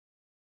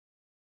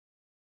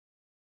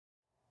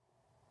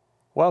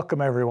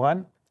Welcome,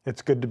 everyone.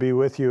 It's good to be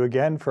with you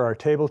again for our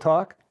table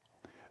talk.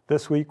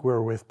 This week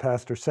we're with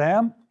Pastor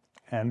Sam,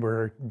 and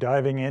we're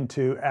diving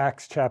into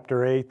Acts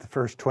chapter 8, the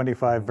first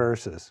 25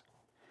 verses.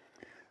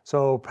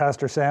 So,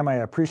 Pastor Sam, I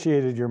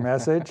appreciated your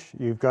message.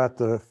 You've got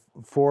the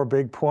 4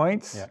 big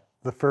points,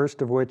 the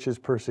first of which is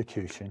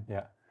persecution.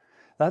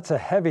 That's a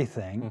heavy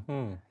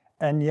thing,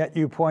 and yet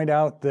you point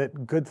out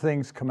that good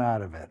things come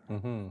out of it.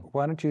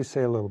 Why don't you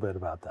say a little bit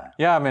about that?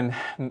 Yeah, I mean,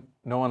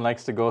 no one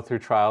likes to go through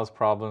trials,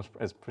 problems,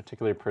 as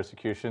particularly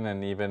persecution.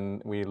 And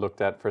even we looked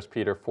at 1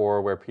 Peter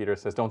 4, where Peter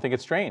says, don't think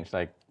it's strange.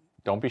 Like,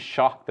 don't be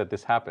shocked that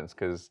this happens,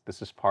 because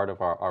this is part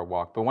of our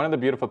walk. But one of the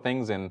beautiful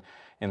things in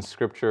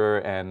Scripture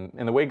and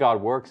in the way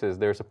God works is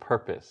there's a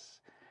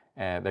purpose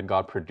that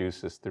God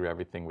produces through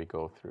everything we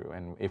go through.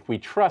 And if we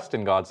trust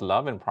in God's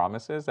love and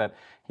promises, that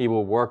He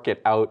will work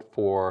it out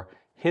for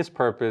His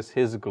purpose,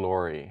 His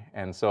glory.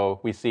 And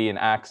so we see in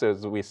Acts,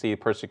 as we see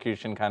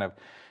persecution kind of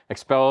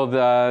expelled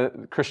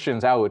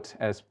Christians out.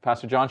 As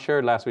Pastor John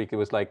shared last week, it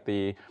was like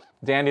the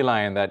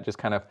dandelion that just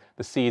kind of,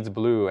 the seeds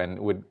blew and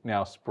would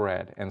now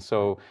spread. And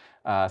so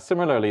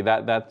similarly,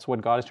 that's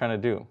what God is trying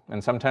to do.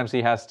 And sometimes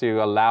He has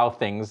to allow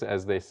things,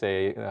 as they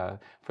say,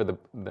 for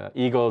the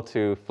eagle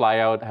to fly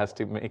out, has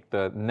to make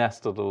the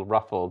nest a little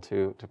ruffled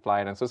to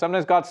fly in. And so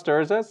sometimes God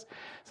stirs us.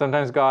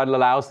 Sometimes God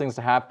allows things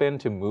to happen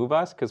to move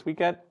us, because we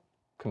get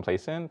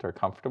complacent or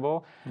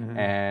comfortable,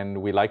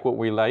 and we like what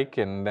we like,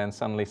 and then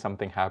suddenly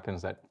something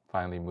happens that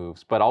finally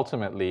moves. But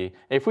ultimately,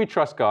 if we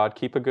trust God,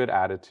 keep a good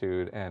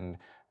attitude, and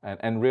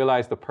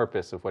realize the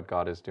purpose of what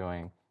God is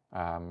doing,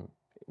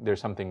 there's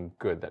something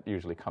good that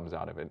usually comes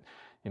out of it.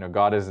 You know,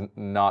 God is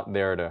not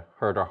there to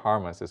hurt or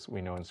harm us, as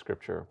we know in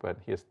Scripture, but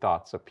He has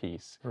thoughts of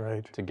peace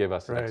to give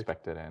us an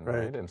expected end.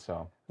 Right? And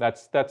so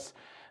that's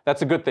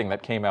a good thing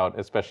that came out,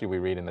 especially we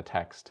read in the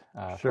text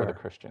for the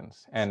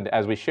Christians. And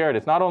as we shared,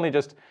 it's not only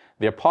just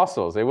the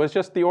apostles, it was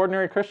just the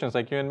ordinary Christians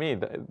like you and me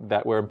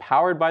that were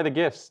empowered by the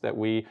gifts that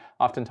we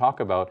often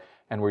talk about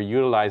and were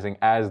utilizing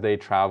as they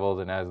traveled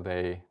and as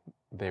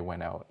they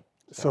went out.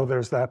 So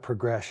there's that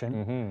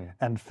progression,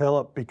 and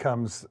Philip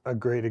becomes a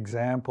great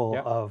example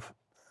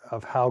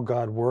of how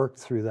God worked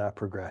through that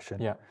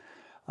progression.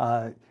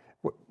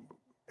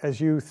 As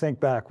you think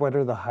back, what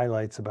are the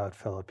highlights about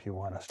Philip you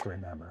want us to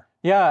remember?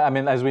 Yeah, I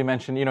mean, as we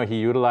mentioned, you know, he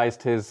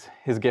utilized his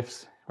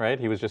gifts, right?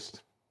 He was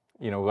just,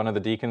 you know, one of the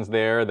deacons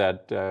there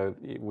that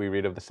we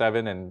read of the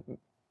 7, and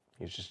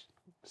he was just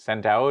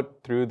sent out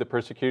through the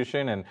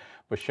persecution and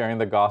was sharing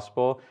the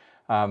gospel.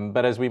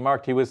 But as we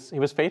marked, he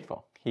was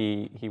faithful.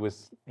 He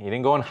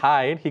didn't go and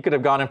hide. He could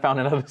have gone and found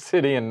another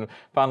city and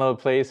found another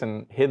place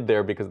and hid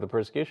there because of the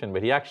persecution.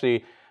 But he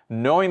actually,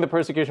 knowing the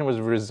persecution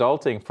was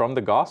resulting from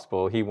the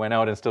gospel, he went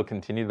out and still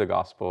continued the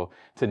gospel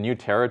to new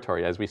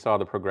territory. As we saw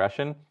the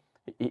progression,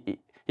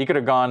 he could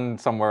have gone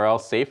somewhere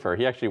else safer.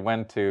 He actually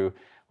went to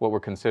what were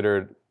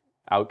considered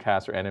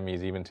outcasts or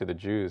enemies, even to the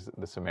Jews,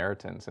 the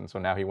Samaritans. And so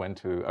now he went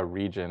to a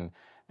region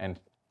and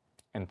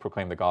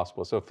proclaimed the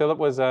gospel. So Philip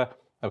was a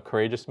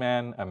courageous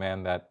man, a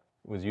man that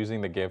was using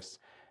the gifts,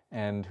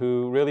 and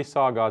who really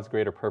saw God's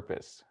greater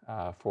purpose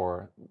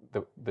for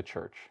the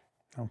church.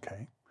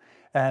 Okay.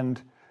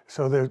 And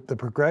so the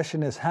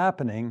progression is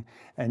happening,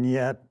 and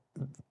yet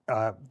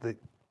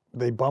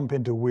they bump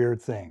into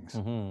weird things.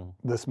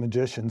 This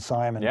magician,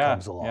 Simon,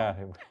 comes along. Yeah,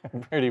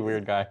 pretty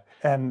weird guy.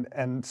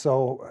 And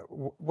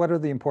so what are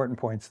the important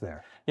points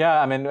there?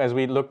 Yeah, I mean, as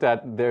we looked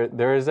at,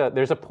 there's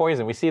a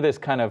poison. We see this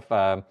kind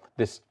of,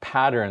 this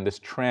pattern, this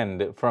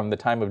trend from the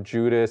time of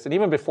Judas, and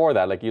even before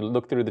that, like you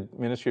look through the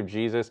ministry of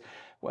Jesus,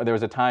 there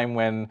was a time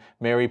when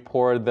Mary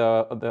poured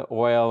the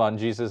oil on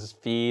Jesus'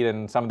 feet,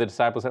 and some of the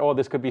disciples said, oh,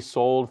 this could be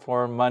sold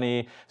for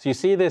money. So you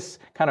see this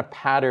kind of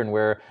pattern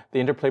where the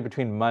interplay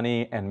between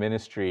money and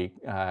ministry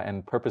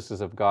and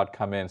purposes of God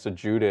come in. So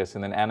Judas,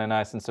 and then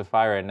Ananias and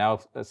Sapphira, and now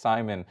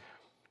Simon.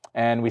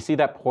 And we see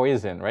that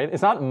poison, right?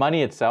 It's not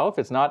money itself.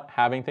 It's not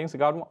having things.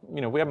 God,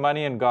 you know, we have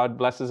money and God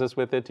blesses us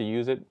with it to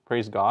use it.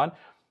 Praise God.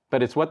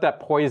 But it's what that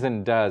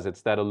poison does.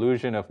 It's that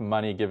illusion of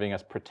money giving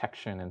us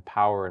protection and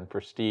power and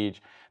prestige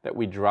that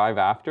we drive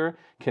after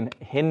can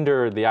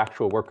hinder the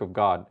actual work of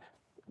God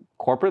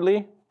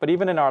corporately, but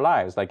even in our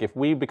lives. Like if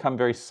we become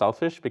very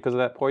selfish because of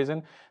that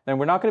poison, then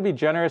we're not going to be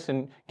generous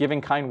in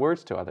giving kind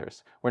words to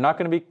others. We're not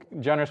going to be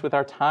generous with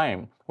our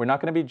time. We're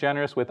not going to be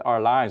generous with our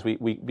lives.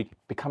 We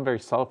become very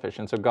selfish.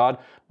 And so God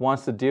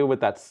wants to deal with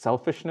that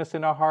selfishness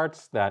in our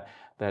hearts, that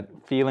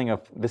feeling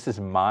of this is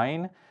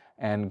mine.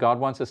 And God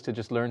wants us to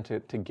just learn to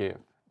give,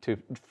 to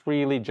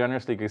freely,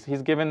 generously, because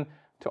He's given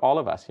to all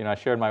of us. You know, I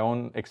shared my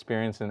own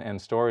experience and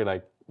story.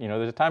 Like, you know,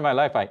 there's a time in my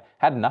life I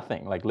had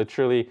nothing, like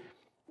literally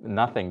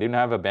nothing. Didn't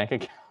have a bank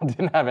account,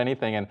 didn't have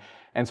anything.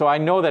 And so I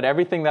know that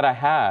everything that I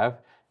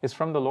have is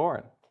from the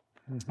Lord.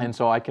 And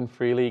so I can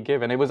freely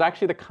give. And it was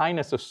actually the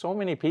kindness of so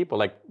many people,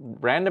 like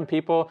random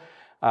people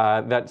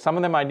that some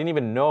of them I didn't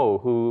even know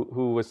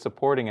who was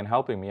supporting and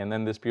helping me. And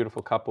then this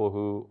beautiful couple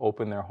who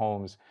opened their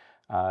homes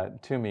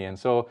to me. And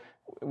so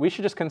we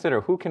should just consider,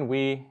 who can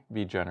we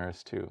be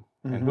generous to?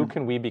 And who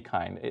can we be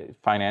kind?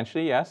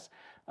 Financially, yes,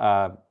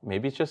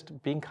 Maybe it's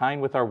just being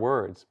kind with our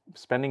words,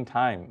 spending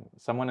time,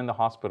 someone in the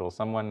hospital,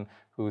 someone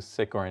who's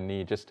sick or in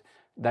need, just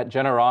that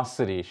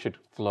generosity should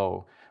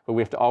flow. But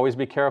we have to always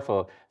be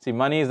careful. See,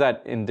 money is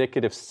that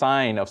indicative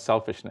sign of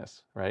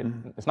selfishness, right?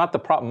 It's not the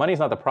problem. Money is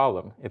not the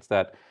problem. It's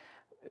that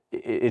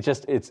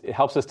it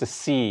helps us to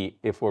see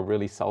if we're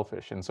really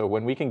selfish. And so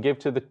when we can give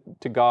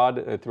to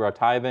God through our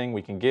tithing,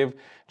 we can give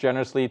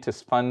generously to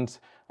fund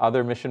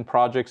other mission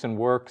projects and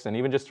works, and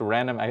even just a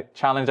random. I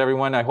challenge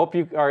everyone. I hope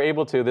you are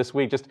able to this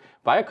week just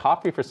buy a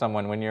coffee for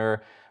someone when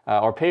you're,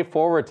 or pay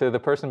forward to the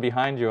person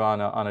behind you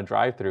on a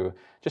drive-through.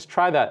 Just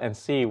try that and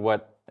see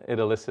what it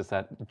elicits,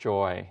 that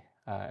joy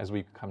as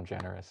we become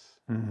generous.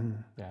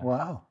 Yeah.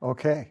 Wow.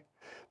 Okay.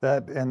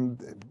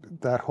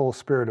 That whole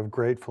spirit of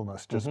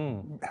gratefulness just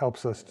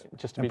helps us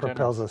Just to and be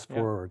propels generous. us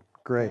forward.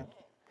 Great.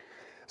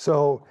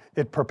 So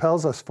it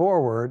propels us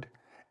forward,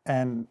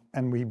 and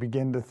we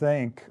begin to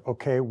think,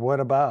 okay, what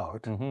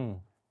about?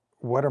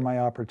 What are my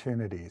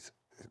opportunities?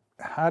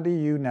 How do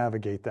you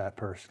navigate that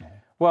personally?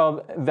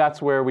 Well,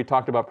 that's where we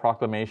talked about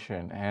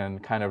proclamation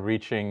and kind of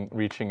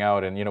reaching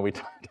out, and we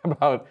talked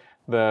about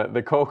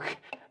the Coke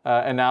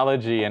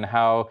analogy and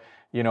how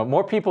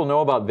more people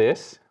know about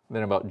this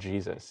than about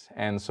Jesus.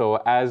 And so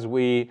as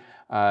we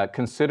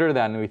consider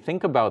that and we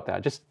think about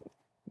that, just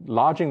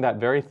lodging that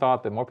very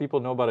thought that more people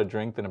know about a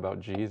drink than about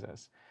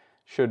Jesus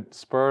should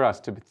spur us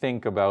to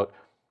think about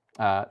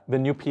the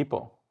new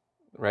people,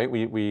 right?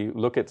 We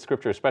look at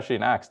Scripture, especially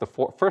in Acts.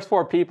 The first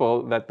four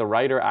people that the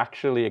writer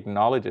actually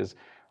acknowledges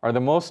are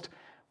the most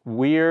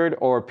weird,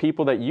 or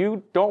people that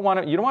you don't want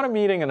to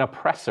meet an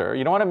oppressor,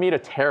 you don't want to meet a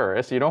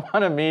terrorist, you don't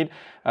want to meet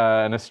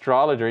an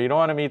astrologer, you don't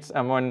want to meet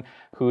someone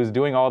who's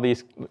doing all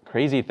these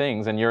crazy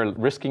things and you're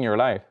risking your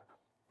life.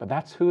 But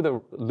that's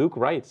who Luke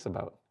writes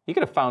about. He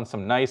could have found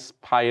some nice,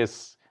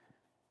 pious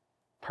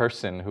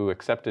person who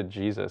accepted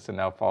Jesus and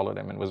now followed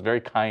him and was very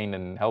kind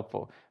and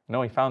helpful.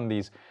 No, he found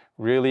these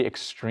really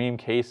extreme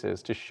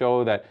cases to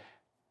show that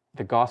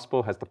the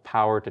gospel has the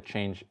power to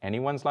change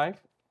anyone's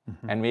life.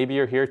 And maybe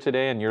you're here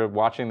today and you're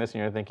watching this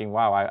and you're thinking,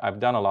 wow,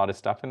 I've done a lot of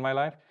stuff in my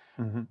life.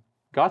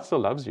 God still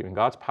loves you, and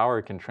God's power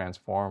can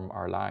transform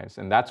our lives.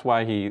 And that's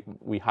why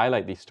we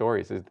highlight these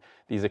stories,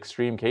 these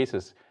extreme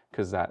cases,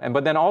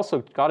 but then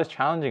also God is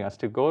challenging us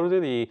to go to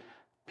the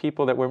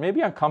people that we're maybe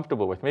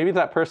uncomfortable with. Maybe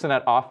that person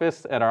at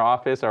our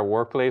office, our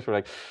workplace, we're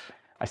like,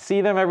 I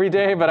see them every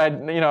day, but I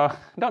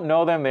don't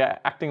know them. They're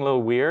acting a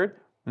little weird.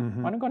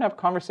 Why don't go and have a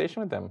conversation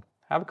with them?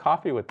 Have a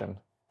coffee with them.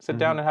 Sit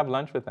down and have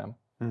lunch with them.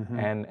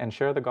 And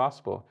share the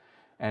gospel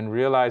and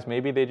realize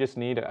maybe they just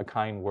need a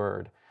kind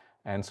word.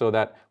 And so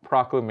that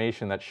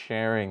proclamation, that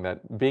sharing,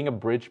 that being a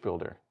bridge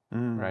builder,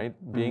 right?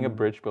 Being a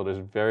bridge builder is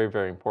very,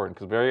 very important,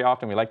 because very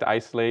often we like to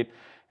isolate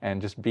and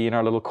just be in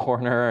our little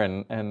corner,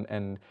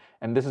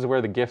 and this is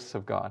where the gifts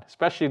of God,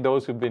 especially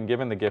those who've been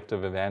given the gift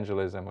of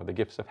evangelism or the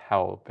gifts of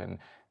help and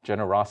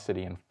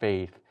generosity and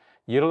faith,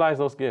 utilize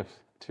those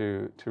gifts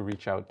to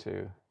reach out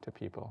to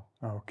people.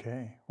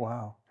 Okay.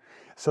 Wow.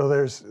 So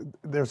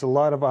there's a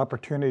lot of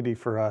opportunity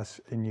for us,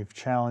 and you've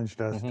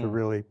challenged us to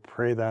really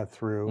pray that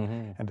through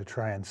and to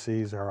try and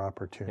seize our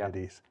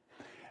opportunities.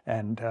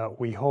 And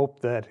we hope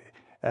that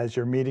as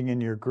you're meeting in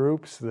your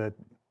groups, that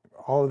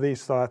all of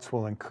these thoughts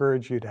will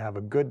encourage you to have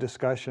a good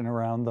discussion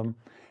around them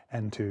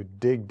and to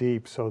dig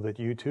deep so that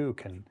you too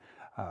can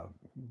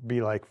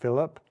be like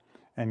Philip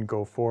and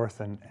go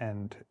forth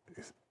and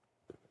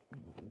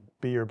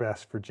be your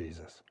best for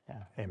Jesus.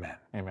 Yeah. Amen.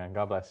 Amen.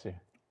 God bless you.